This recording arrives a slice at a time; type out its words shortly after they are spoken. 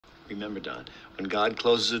Remember, Don, when God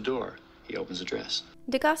closes a door, he opens a dress.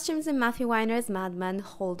 The costumes in Matthew Weiner's Mad Men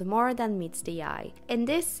hold more than meets the eye. In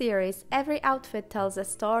this series, every outfit tells a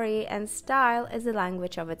story and style is a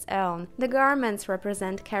language of its own. The garments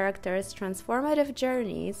represent characters' transformative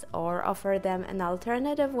journeys or offer them an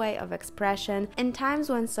alternative way of expression in times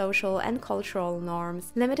when social and cultural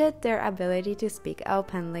norms limited their ability to speak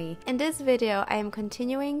openly. In this video, I am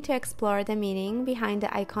continuing to explore the meaning behind the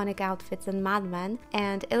iconic outfits in Mad Men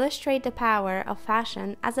and illustrate the power of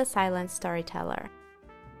fashion as a silent storyteller.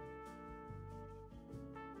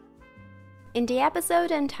 In the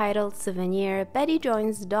episode entitled Souvenir, Betty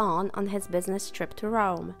joins Don on his business trip to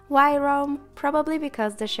Rome. Why Rome? Probably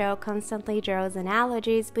because the show constantly draws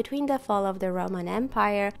analogies between the fall of the Roman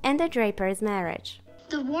Empire and the Draper's marriage.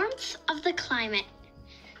 The warmth of the climate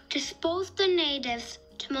disposed the natives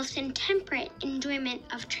to most intemperate enjoyment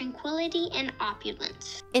of tranquility and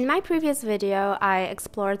opulence. In my previous video, I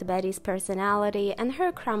explored Betty's personality and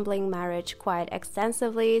her crumbling marriage quite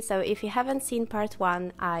extensively, so if you haven't seen part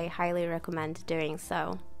 1, I highly recommend doing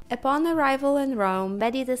so. Upon arrival in Rome,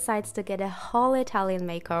 Betty decides to get a whole Italian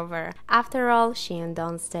makeover. After all, she and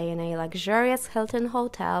Don stay in a luxurious Hilton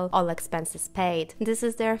hotel, all expenses paid. This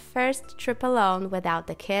is their first trip alone without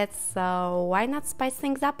the kids, so why not spice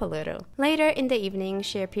things up a little? Later in the evening,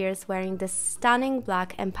 she appears wearing this stunning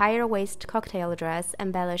black empire waist cocktail dress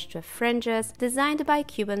embellished with fringes, designed by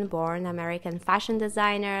Cuban-born American fashion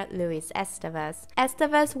designer Luis Estevez.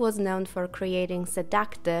 Estevez was known for creating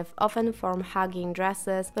seductive, often form-hugging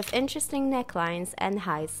dresses with interesting necklines and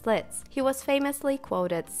high slits. He was famously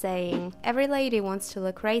quoted saying, "Every lady wants to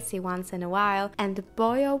look racy once in a while, and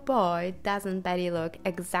boy oh boy doesn't Betty look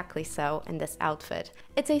exactly so in this outfit."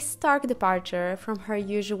 It's a stark departure from her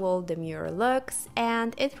usual demure looks,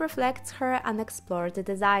 and it reflects her unexplored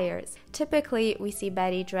desires. Typically, we see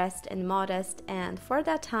Betty dressed in modest and, for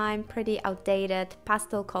that time, pretty outdated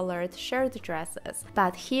pastel-colored shirt dresses.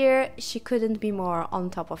 But here, she couldn't be more on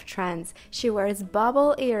top of trends. She wears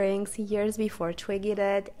bubble earrings years before Twiggy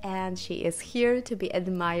did, and she is here to be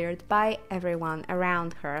admired by everyone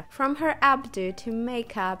around her. From her updo to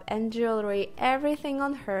makeup and jewelry, everything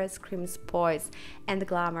on her screams poise and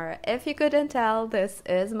glamour. If you couldn't tell, this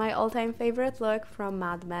is my all-time favorite look from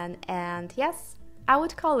Mad Men, and yes, I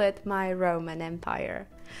would call it my Roman Empire.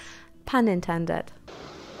 Pun intended.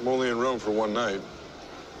 I'm only in Rome for one night.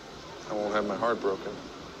 I won't have my heart broken.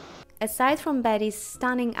 Aside from Betty's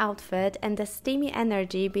stunning outfit and the steamy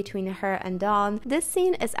energy between her and Don, this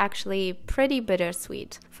scene is actually pretty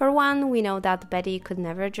bittersweet. For one, we know that Betty could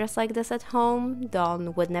never dress like this at home.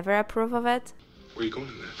 Don would never approve of it. Where are you going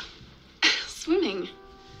in that? Swimming.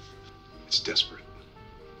 It's desperate.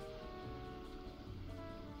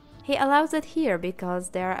 He allows it here because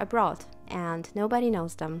they're abroad and nobody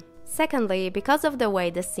knows them. Secondly, because of the way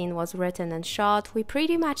this scene was written and shot, we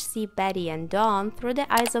pretty much see Betty and Don through the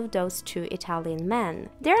eyes of those two Italian men.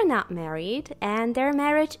 They're not married, and their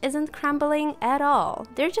marriage isn't crumbling at all.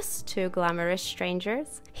 They're just two glamorous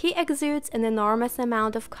strangers. He exudes an enormous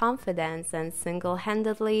amount of confidence and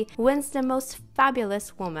single-handedly wins the most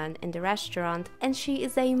fabulous woman in the restaurant, and she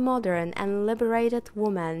is a modern and liberated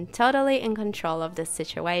woman, totally in control of this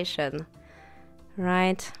situation.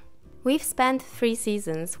 Right? We've spent 3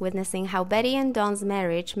 seasons witnessing how Betty and Don's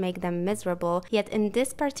marriage make them miserable, yet in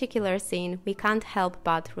this particular scene, we can't help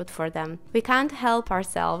but root for them. We can't help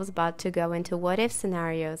ourselves but to go into what-if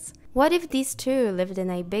scenarios. What if these two lived in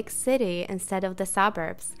a big city instead of the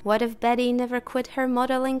suburbs? What if Betty never quit her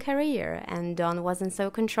modeling career and Don wasn't so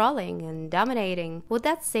controlling and dominating? Would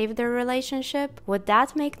that save their relationship? Would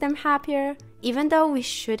that make them happier? Even though we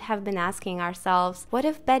should have been asking ourselves, what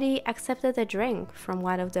if Betty accepted a drink from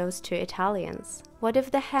one of those two Italians? What if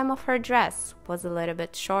the hem of her dress was a little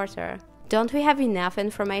bit shorter? Don't we have enough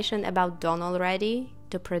information about Don already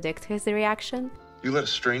to predict his reaction? You let a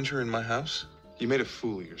stranger in my house? You made a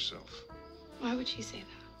fool of yourself. Why would she say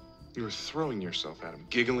that? You were throwing yourself at him,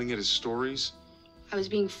 giggling at his stories. I was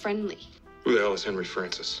being friendly. Who the hell is Henry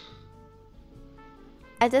Francis?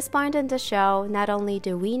 At this point in the show, not only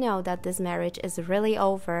do we know that this marriage is really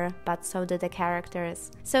over, but so do the characters.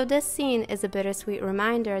 So this scene is a bittersweet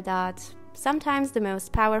reminder that sometimes the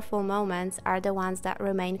most powerful moments are the ones that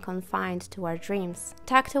remain confined to our dreams,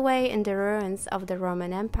 tucked away in the ruins of the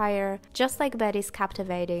Roman Empire, just like Betty's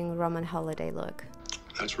captivating Roman holiday look.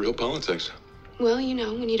 That's real politics. Well, you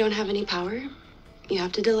know, when you don't have any power, you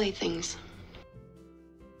have to delay things.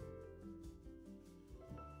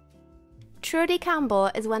 Trudy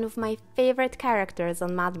Campbell is one of my favorite characters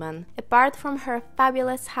on Mad Men. Apart from her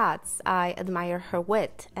fabulous hats, I admire her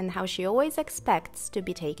wit and how she always expects to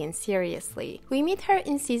be taken seriously. We meet her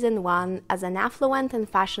in season 1 as an affluent and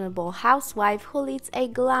fashionable housewife who leads a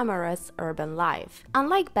glamorous urban life.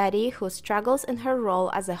 Unlike Betty, who struggles in her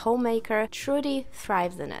role as a homemaker, Trudy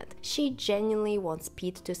thrives in it. She genuinely wants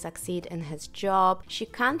Pete to succeed in his job, she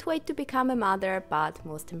can't wait to become a mother, but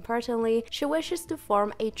most importantly, she wishes to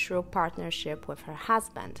form a true partnership with her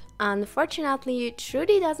husband. Unfortunately,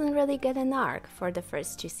 Trudy doesn't really get an arc for the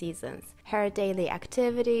first 2 seasons. Her daily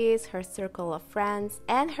activities, her circle of friends,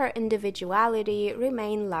 and her individuality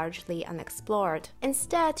remain largely unexplored.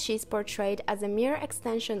 Instead, she's portrayed as a mere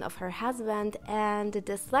extension of her husband, and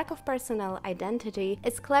this lack of personal identity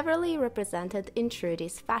is cleverly represented in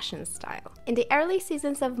Trudy's fashion style. In the early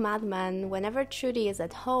seasons of Mad Men, whenever Trudy is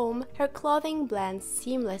at home, her clothing blends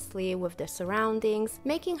seamlessly with the surroundings,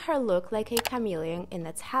 making her look like a chameleon in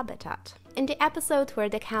its habitat. In the episode where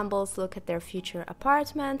the Campbells look at their future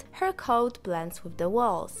apartment, her coat blends with the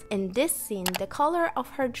walls. In this scene, the color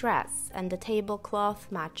of her dress and the tablecloth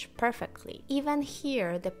match perfectly. Even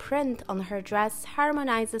here, the print on her dress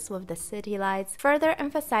harmonizes with the city lights, further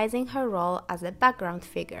emphasizing her role as a background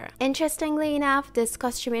figure. Interestingly enough, this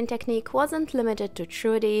costuming technique wasn't limited to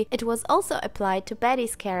Trudy, it was also applied to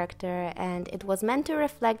Betty's character, and it was meant to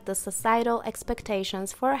reflect the societal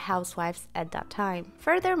expectations for housewives at that time.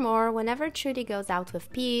 Furthermore, whenever Trudy goes out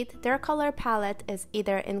with Pete, their color palette is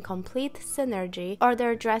either in complete synergy or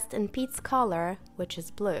they're dressed in Pete's color, which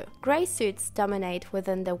is blue. Gray suits dominate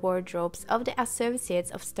within the wardrobes of the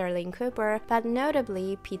associates of Sterling Cooper, but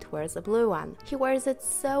notably Pete wears a blue one. He wears it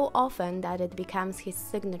so often that it becomes his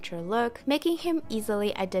signature look, making him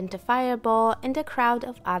easily identifiable in the crowd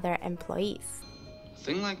of other employees.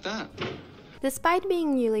 Thing like that. Despite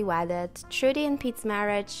being newly wedded, Trudy and Pete's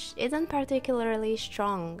marriage isn't particularly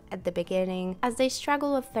strong at the beginning as they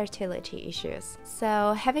struggle with fertility issues.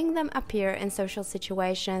 So having them appear in social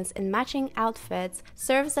situations in matching outfits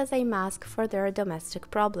serves as a mask for their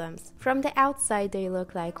domestic problems. From the outside they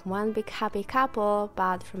look like one big happy couple,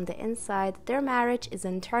 but from the inside their marriage is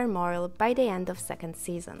in turmoil by the end of 2nd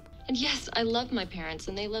season. And yes, I love my parents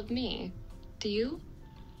and they love me. Do you?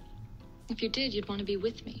 If you did, you'd want to be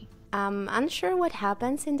with me. I'm unsure what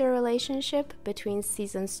happens in the relationship between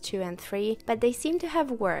seasons 2 and 3, but they seem to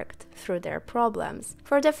have worked through their problems.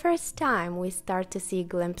 For the first time, we start to see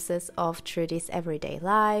glimpses of Trudy's everyday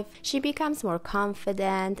life. She becomes more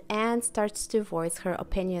confident and starts to voice her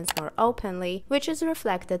opinions more openly, which is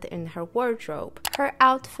reflected in her wardrobe. Her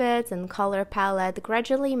outfits and color palette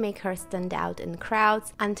gradually make her stand out in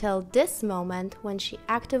crowds until this moment when she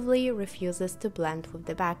actively refuses to blend with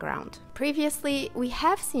the background. Previously, we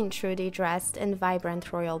have seen Trudy dressed in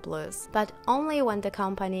vibrant royal blues, but only when the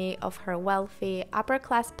company of her wealthy,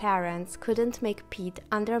 upper-class parents couldn't make Pete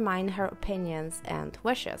undermine her opinions and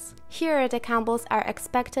wishes. Here, the Campbells are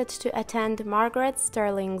expected to attend Margaret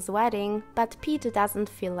Sterling's wedding, but Pete doesn't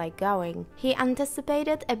feel like going. He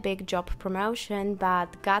anticipated a big job promotion,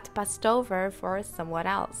 but got passed over for someone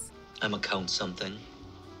else. I'm a count something.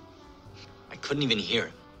 I couldn't even hear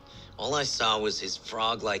him. All I saw was his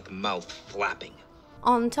frog-like mouth flapping.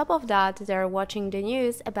 On top of that, they're watching the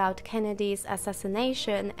news about Kennedy's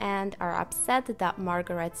assassination and are upset that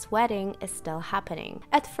Margaret's wedding is still happening.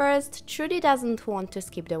 At first, Trudy doesn't want to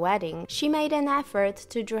skip the wedding. She made an effort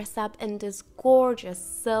to dress up in this gorgeous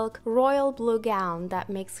silk royal blue gown that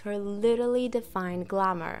makes her literally define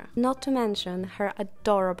glamour, not to mention her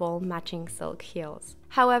adorable matching silk heels.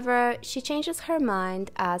 However, she changes her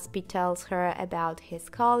mind as Pete tells her about his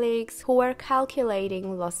colleagues who were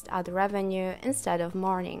calculating lost ad revenue instead of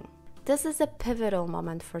mourning. This is a pivotal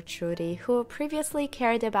moment for Trudy, who previously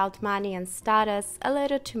cared about money and status a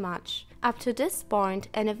little too much. Up to this point,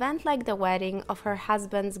 an event like the wedding of her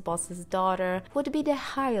husband's boss's daughter would be the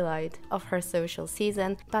highlight of her social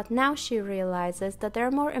season, but now she realizes that there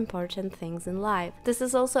are more important things in life. This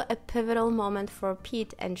is also a pivotal moment for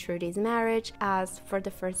Pete and Trudy's marriage, as for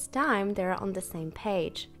the first time they're on the same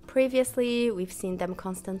page. Previously, we've seen them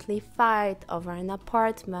constantly fight over an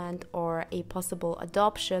apartment or a possible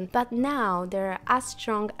adoption, but now they're as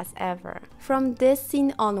strong as ever. From this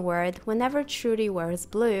scene onward, whenever Trudy wears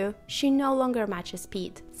blue, she no longer matches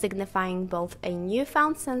Pete, signifying both a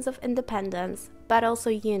newfound sense of independence, but also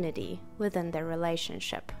unity within their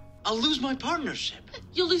relationship. I'll lose my partnership.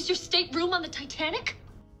 You'll lose your stateroom on the Titanic?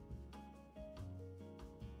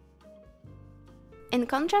 In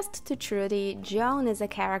contrast to Trudy, Joan is a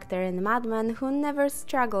character in Mad Men who never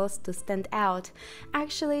struggles to stand out.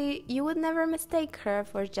 Actually, you would never mistake her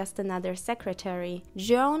for just another secretary.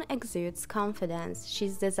 Joan exudes confidence.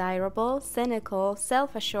 She's desirable, cynical,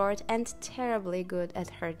 self-assured, and terribly good at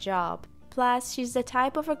her job. Plus, she's the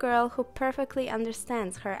type of a girl who perfectly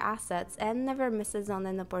understands her assets and never misses on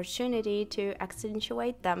an opportunity to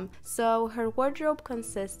accentuate them. So her wardrobe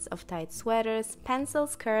consists of tight sweaters, pencil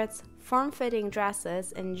skirts, form-fitting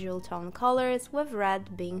dresses in jewel-tone colors, with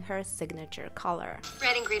red being her signature color.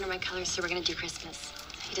 Red and green are my colors, so we're gonna do Christmas.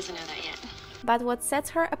 He doesn't know that yet. But what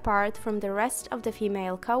sets her apart from the rest of the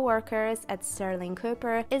female co-workers at Sterling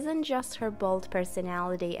Cooper isn't just her bold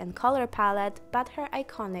personality and color palette, but her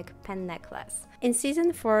iconic pen necklace. In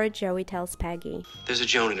season 4, Joey tells Peggy, "There's a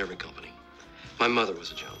Joan at every company. My mother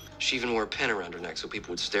was a Joan. She even wore a pen around her neck so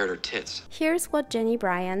people would stare at her tits." Here's what Janie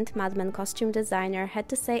Bryant, Mad Men costume designer, had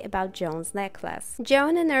to say about Joan's necklace.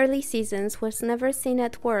 "Joan in early seasons was never seen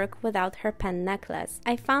at work without her pen necklace.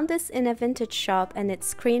 I found this in a vintage shop and it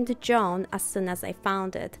screamed Joan as soon as I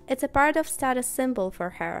found it. It's a part of status symbol for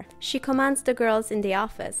her. She commands the girls in the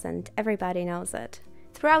office and everybody knows it."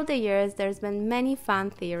 Throughout the years, there's been many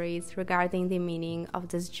fan theories regarding the meaning of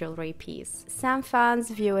this jewelry piece. Some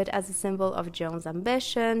fans view it as a symbol of Joan's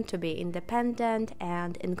ambition to be independent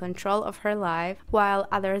and in control of her life, while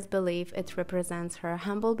others believe it represents her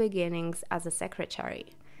humble beginnings as a secretary.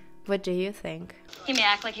 What do you think? He may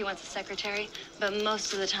act like he wants a secretary, but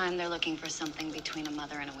most of the time they're looking for something between a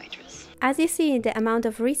mother and a waitress. As you see, the amount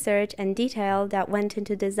of research and detail that went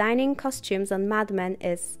into designing costumes on Mad Men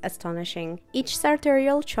is astonishing. Each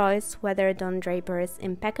sartorial choice, whether Don Draper's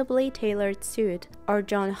impeccably tailored suit or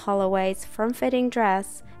John Holloway's form-fitting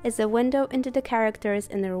dress, is a window into the character's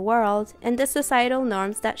inner world and the societal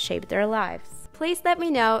norms that shape their lives. Please let me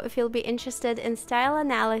know if you'll be interested in style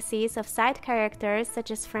analyses of side characters such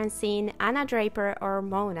as Francine, Anna Draper, or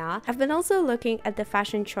Mona. I've been also looking at the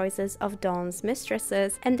fashion choices of Dawn's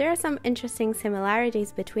mistresses, and there are some interesting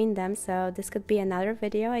similarities between them, so this could be another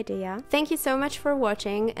video idea. Thank you so much for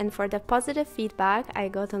watching and for the positive feedback I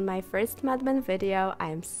got on my first Mad Men video. I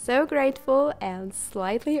am so grateful and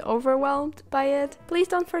slightly overwhelmed by it. Please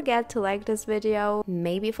don't forget to like this video,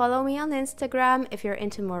 maybe follow me on Instagram if you're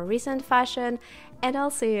into more recent fashion, and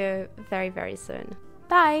I'll see you very, very soon.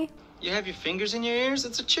 Bye! You have your fingers in your ears?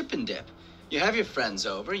 It's a chip and dip. You have your friends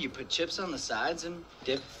over, you put chips on the sides and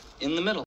dip in the middle.